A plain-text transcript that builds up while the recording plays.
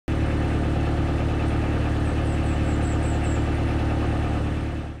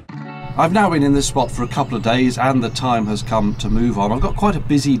I've now been in this spot for a couple of days and the time has come to move on. I've got quite a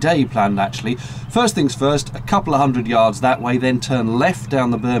busy day planned actually. First things first, a couple of 100 yards that way, then turn left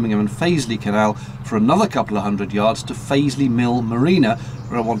down the Birmingham and Fazeley Canal for another couple of 100 yards to Fazeley Mill Marina,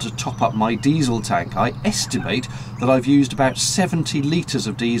 where I want to top up my diesel tank. I estimate that I've used about 70 litres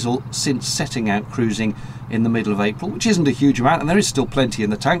of diesel since setting out cruising in the middle of April, which isn't a huge amount, and there is still plenty in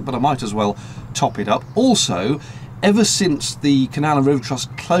the tank, but I might as well top it up. Also, ever since the Canal and River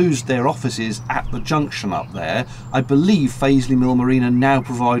Trust closed their offices at the junction up there, I believe Fazeley Mill Marina now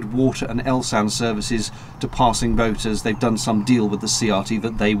provide water and LSAN services to passing boaters. They've done some deal with the CRT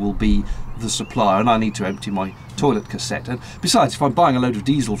that they will be the supplier, and I need to empty my toilet cassette. And besides, if I'm buying a load of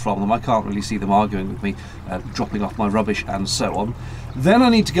diesel from them, I can't really see them arguing with me, dropping off my rubbish and so on. Then I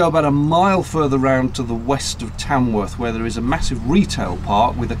need to go about a mile further round to the west of Tamworth, where there is a massive retail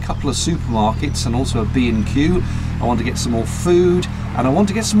park with a couple of supermarkets and also a B&Q. I want to get some more food and I want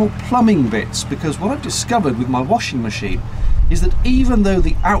to get some more plumbing bits, because what I've discovered with my washing machine is that even though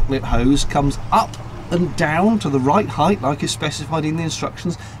the outlet hose comes up and down to the right height like is specified in the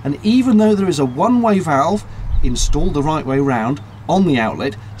instructions, and even though there is a one-way valve installed the right way round on the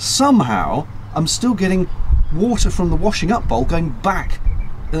outlet, somehow I'm still getting water from the washing up bowl going back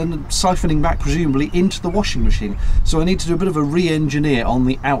and siphoning back presumably into the washing machine. So I need to do a bit of a re-engineer on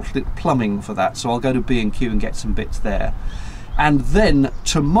the outlet plumbing for that, so I'll go to B&Q and get some bits there. And then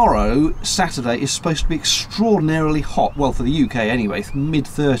tomorrow, Saturday, is supposed to be extraordinarily hot, well, for the UK anyway,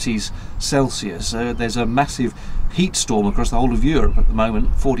 mid-30s Celsius. There's a massive heat storm across the whole of Europe at the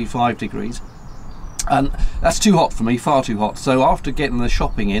moment, 45 degrees. And that's too hot for me, far too hot. So after getting the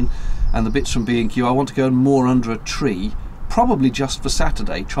shopping in and the bits from B&Q, I want to go and moor under a tree, probably just for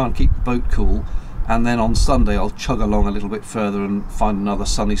Saturday, try and keep the boat cool, and then on Sunday I'll chug along a little bit further and find another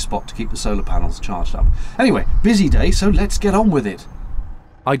sunny spot to keep the solar panels charged up. Anyway, busy day, so let's get on with it.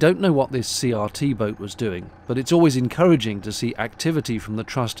 I don't know what this CRT boat was doing, but it's always encouraging to see activity from the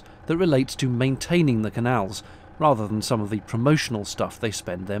Trust that relates to maintaining the canals, rather than some of the promotional stuff they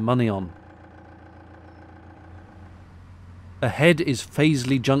spend their money on. Ahead is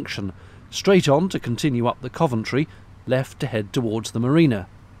Fazeley Junction, straight on to continue up the Coventry, left to head towards the marina.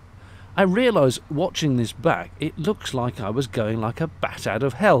 I realise watching this back it looks like I was going like a bat out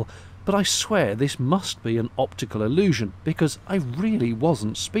of hell, but I swear this must be an optical illusion, because I really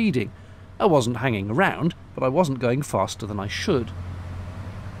wasn't speeding. I wasn't hanging around, but I wasn't going faster than I should.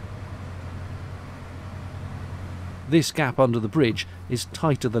 This gap under the bridge is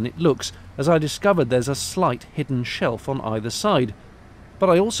tighter than it looks, as I discovered there's a slight hidden shelf on either side. But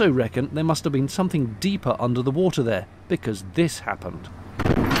I also reckon there must have been something deeper under the water there, because this happened.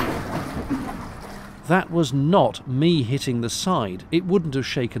 That was not me hitting the side. It wouldn't have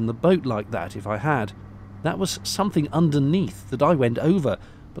shaken the boat like that if I had. That was something underneath that I went over,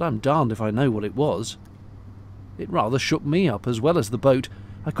 but I'm darned if I know what it was. It rather shook me up as well as the boat.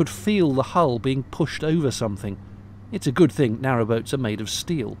 I could feel the hull being pushed over something. It's a good thing narrowboats are made of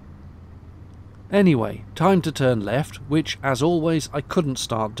steel. Anyway, time to turn left, which, as always, I couldn't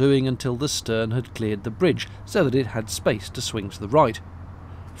start doing until the stern had cleared the bridge, so that it had space to swing to the right.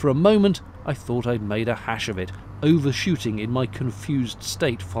 For a moment, I thought I'd made a hash of it, overshooting in my confused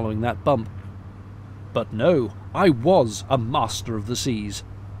state following that bump. But no, I was a master of the seas.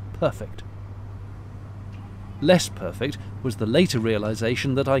 Perfect. Less perfect was the later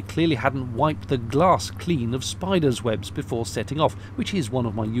realisation that I clearly hadn't wiped the glass clean of spiders' webs before setting off, which is one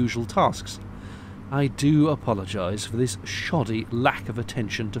of my usual tasks. I do apologise for this shoddy lack of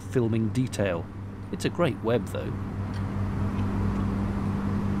attention to filming detail. It's a great web though.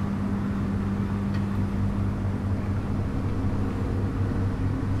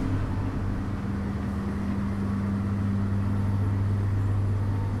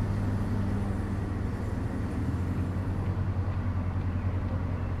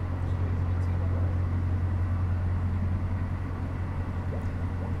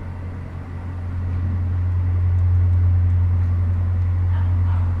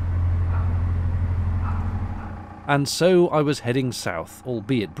 And so I was heading south,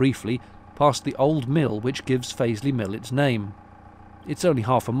 albeit briefly, past the old mill which gives Fazeley Mill its name. It's only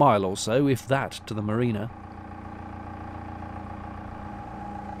half a mile or so, if that, to the marina.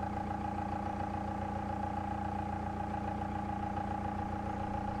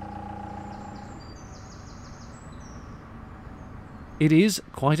 It is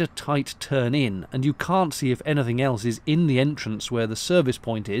quite a tight turn in, and you can't see if anything else is in the entrance where the service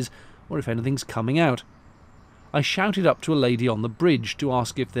point is, or if anything's coming out. I shouted up to a lady on the bridge to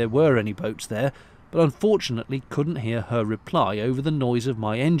ask if there were any boats there, but unfortunately couldn't hear her reply over the noise of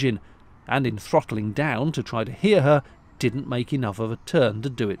my engine, and in throttling down to try to hear her, didn't make enough of a turn to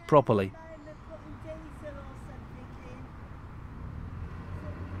do it properly.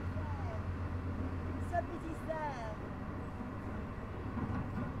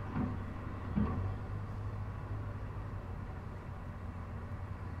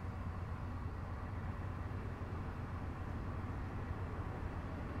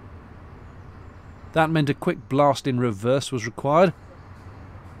 That meant a quick blast in reverse was required.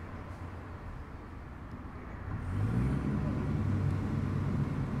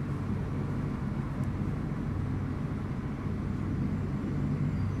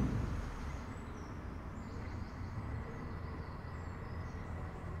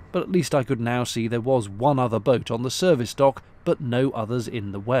 But at least I could now see there was one other boat on the service dock, but no others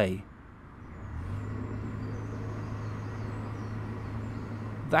in the way.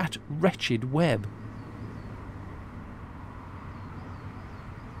 That wretched web.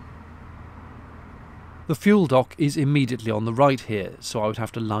 The fuel dock is immediately on the right here, so I would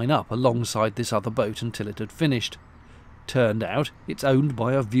have to line up alongside this other boat until it had finished. Turned out it's owned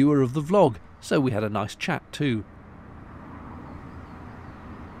by a viewer of the vlog, so we had a nice chat too.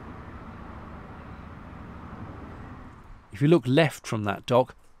 If you look left from that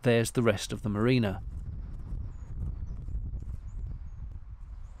dock, there's the rest of the marina.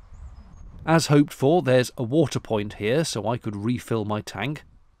 As hoped for, there's a water point here so I could refill my tank,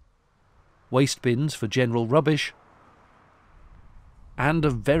 waste bins for general rubbish, and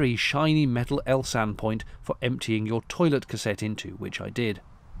a very shiny metal L-sand point for emptying your toilet cassette into, which I did.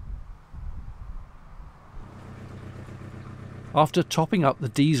 After topping up the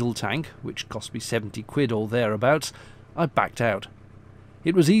diesel tank, which cost me 70 quid or thereabouts, I backed out.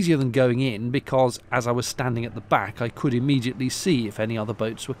 It was easier than going in because, as I was standing at the back, I could immediately see if any other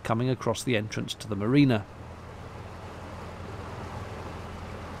boats were coming across the entrance to the marina.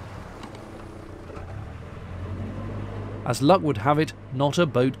 As luck would have it, not a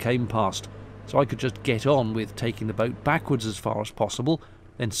boat came past, so I could just get on with taking the boat backwards as far as possible,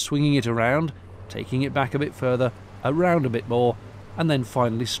 then swinging it around, taking it back a bit further, around a bit more, and then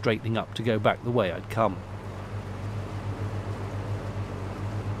finally straightening up to go back the way I'd come.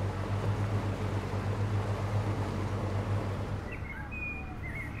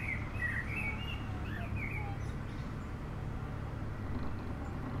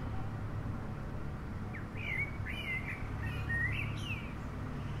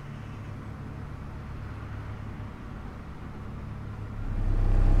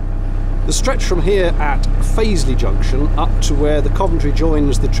 The stretch from here at Fazeley Junction up to where the Coventry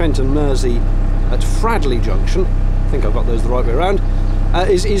joins the Trent and Mersey at Fradley Junction, I think I've got those the right way around,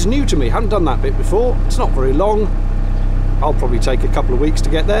 is new to me. Haven't done that bit before. It's not very long. I'll probably take a couple of weeks to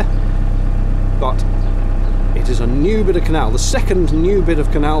get there, but it is a new bit of canal, the second new bit of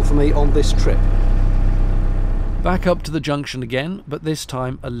canal for me on this trip. Back up to the junction again, but this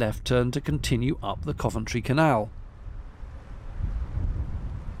time a left turn to continue up the Coventry Canal.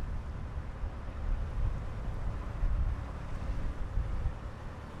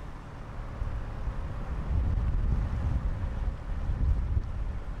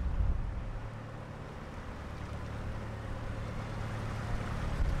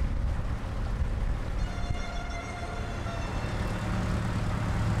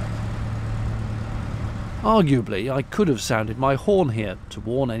 Arguably, I could have sounded my horn here to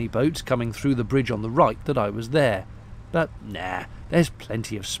warn any boats coming through the bridge on the right that I was there. But nah, there's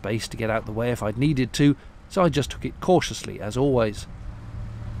plenty of space to get out the way if I'd needed to, so I just took it cautiously as always.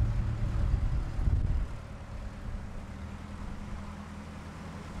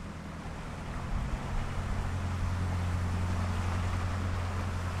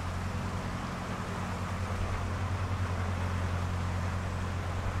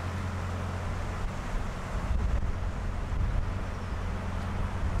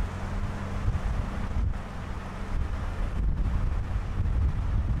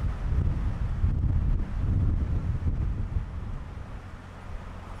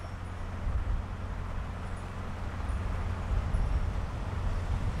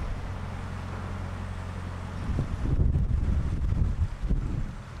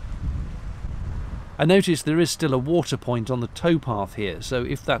 I notice there is still a water point on the towpath here, so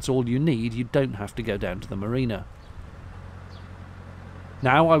if that's all you need, you don't have to go down to the marina.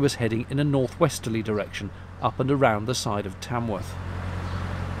 Now I was heading in a northwesterly direction, up and around the side of Tamworth.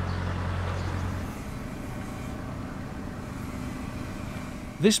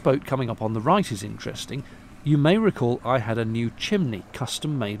 This boat coming up on the right is interesting. You may recall I had a new chimney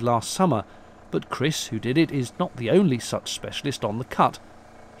custom made last summer, but Chris, who did it, is not the only such specialist on the cut.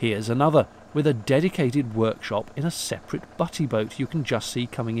 Here's another, with a dedicated workshop in a separate butty boat you can just see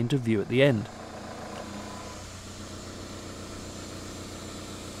coming into view at the end.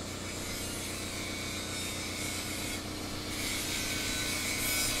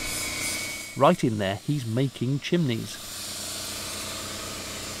 Right in there, he's making chimneys.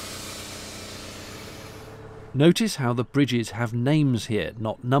 Notice how the bridges have names here,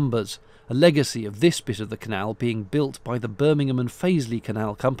 not numbers, a legacy of this bit of the canal being built by the Birmingham and Fazeley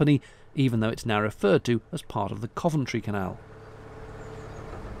Canal Company, even though it's now referred to as part of the Coventry Canal.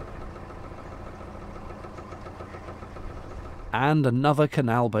 And another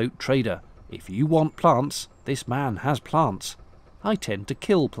canal boat trader. If you want plants, this man has plants. I tend to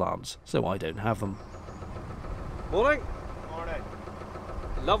kill plants, so I don't have them. Morning. Morning.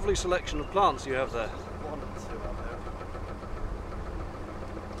 Lovely selection of plants you have there. 1 and 2 up there.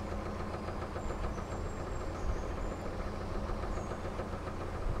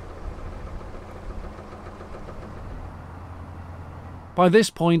 By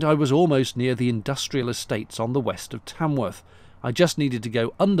this point I was almost near the industrial estates on the west of Tamworth. I just needed to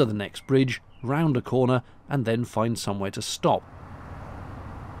go under the next bridge, round a corner, and then find somewhere to stop.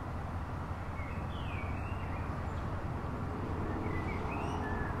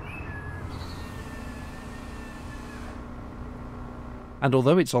 And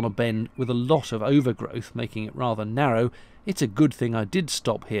although it's on a bend with a lot of overgrowth making it rather narrow, it's a good thing I did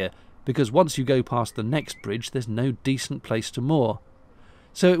stop here, because once you go past the next bridge there's no decent place to moor.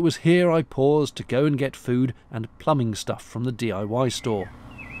 So it was here I paused to go and get food and plumbing stuff from the DIY store.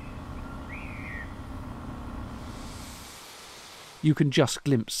 You can just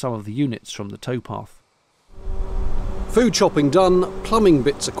glimpse some of the units from the towpath. Food shopping done, plumbing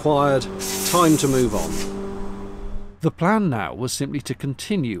bits acquired, time to move on. The plan now was simply to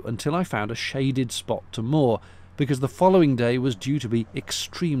continue until I found a shaded spot to moor, because the following day was due to be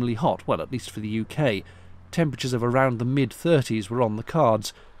extremely hot, well, at least for the UK. Temperatures of around the mid-30s were on the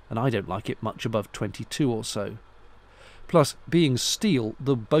cards, and I don't like it much above 22 or so. Plus, being steel,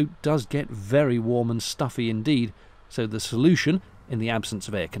 the boat does get very warm and stuffy indeed, so the solution, in the absence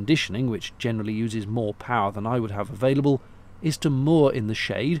of air conditioning, which generally uses more power than I would have available, is to moor in the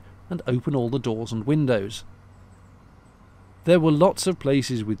shade and open all the doors and windows. There were lots of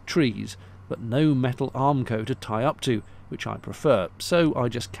places with trees, but no metal armco to tie up to, which I prefer, so I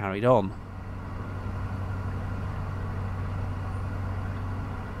just carried on.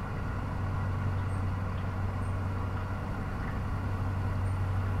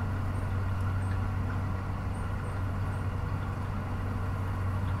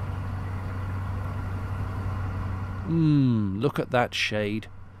 Look at that shade.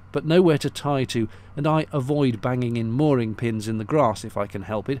 But nowhere to tie to, and I avoid banging in mooring pins in the grass if I can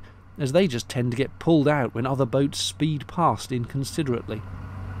help it, as they just tend to get pulled out when other boats speed past inconsiderately.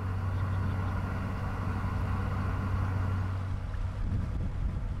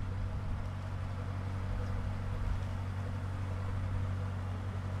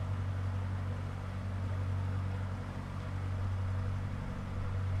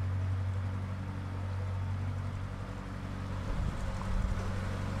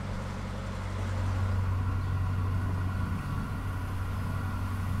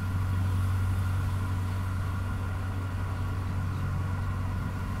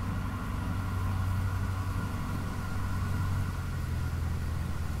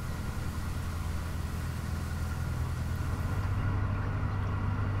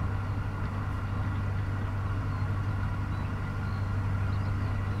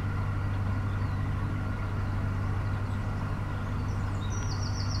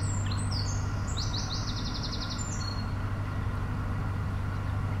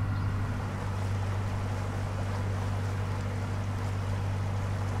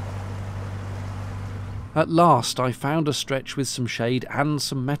 At last I found a stretch with some shade and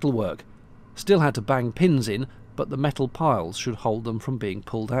some metalwork. Still had to bang pins in, but the metal piles should hold them from being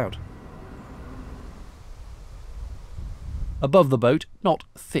pulled out. Above the boat, not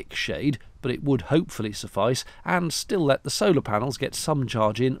thick shade, but it would hopefully suffice, and still let the solar panels get some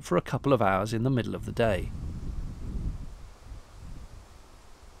charge in for a couple of hours in the middle of the day.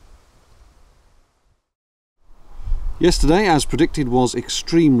 Yesterday, as predicted, was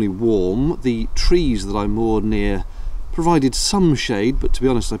extremely warm. The trees that I moored near provided some shade, but to be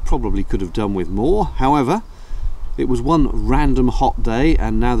honest I probably could have done with more. However, it was one random hot day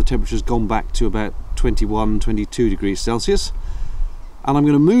and now the temperature's gone back to about 21-22 degrees Celsius. And I'm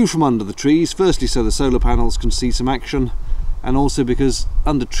going to move from under the trees, firstly so the solar panels can see some action, and also because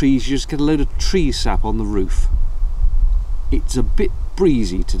under trees you just get a load of tree sap on the roof. It's a bit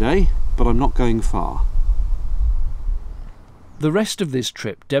breezy today, but I'm not going far. The rest of this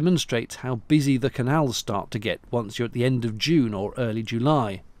trip demonstrates how busy the canals start to get once you're at the end of June or early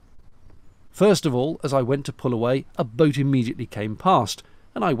July. First of all, as I went to pull away, a boat immediately came past,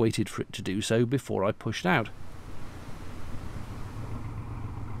 and I waited for it to do so before I pushed out.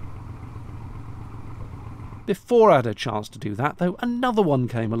 Before I had a chance to do that, though, another one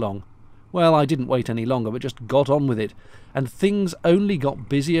came along. Well, I didn't wait any longer, but just got on with it, and things only got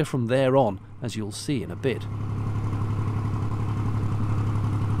busier from there on, as you'll see in a bit.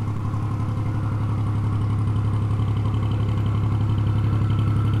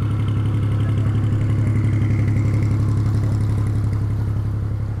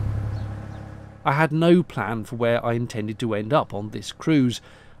 I had no plan for where I intended to end up on this cruise.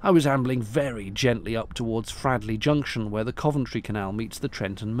 I was ambling very gently up towards Fazeley Junction, where the Coventry Canal meets the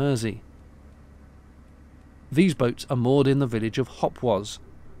Trent and Mersey. These boats are moored in the village of Hopwas.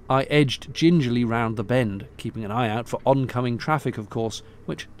 I edged gingerly round the bend, keeping an eye out for oncoming traffic, of course,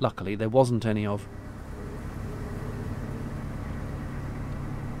 which luckily there wasn't any of.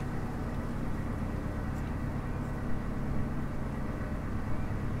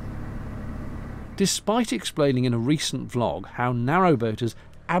 Despite explaining in a recent vlog how narrowboaters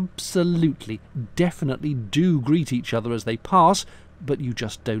absolutely, definitely do greet each other as they pass, but you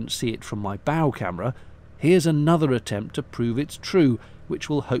just don't see it from my bow camera, here's another attempt to prove it's true, which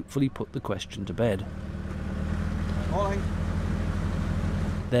will hopefully put the question to bed. Morning.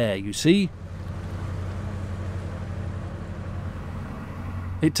 There, you see.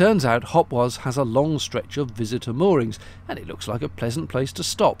 It turns out Hopwas has a long stretch of visitor moorings, and it looks like a pleasant place to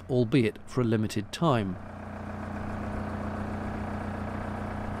stop, albeit for a limited time.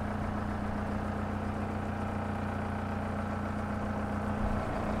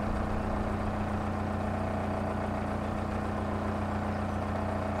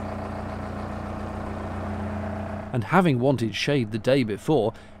 And having wanted shade the day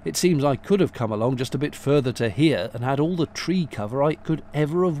before, it seems I could have come along just a bit further to here and had all the tree cover I could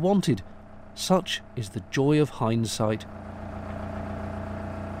ever have wanted. Such is the joy of hindsight.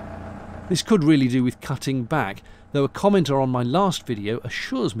 This could really do with cutting back, though a commenter on my last video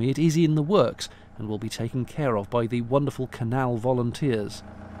assures me it is in the works and will be taken care of by the wonderful canal volunteers.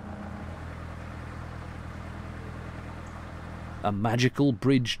 A magical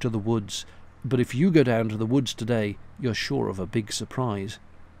bridge to the woods. But if you go down to the woods today, you're sure of a big surprise.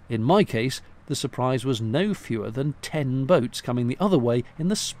 In my case, the surprise was no fewer than 10 boats coming the other way in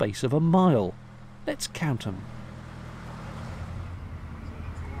the space of a mile. Let's count 'em.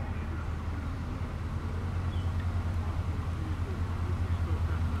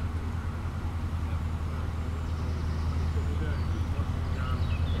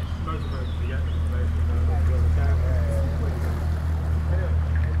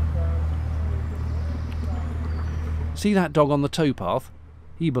 See that dog on the towpath?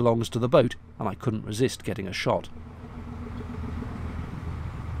 He belongs to the boat, and I couldn't resist getting a shot.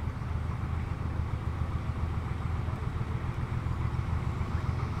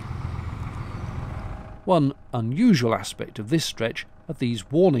 One unusual aspect of this stretch are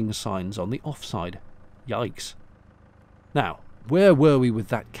these warning signs on the offside. Yikes. Now, where were we with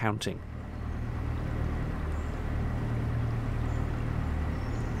that counting?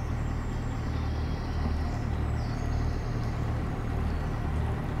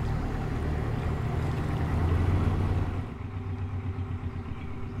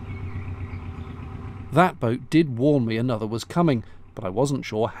 That boat did warn me another was coming, but I wasn't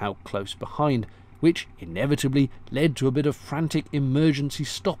sure how close behind, which inevitably led to a bit of frantic emergency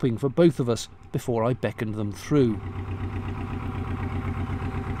stopping for both of us before I beckoned them through.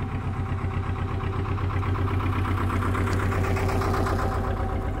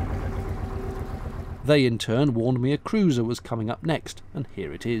 They in turn warned me a cruiser was coming up next, and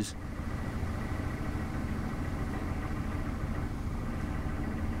here it is.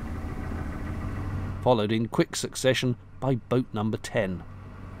 Followed in quick succession by boat number 10.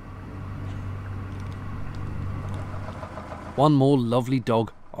 One more lovely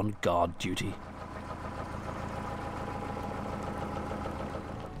dog on guard duty.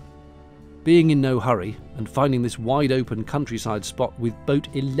 Being in no hurry and finding this wide open countryside spot with boat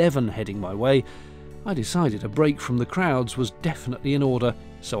 11 heading my way, I decided a break from the crowds was definitely in order,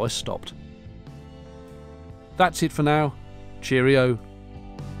 so I stopped. That's it for now. Cheerio.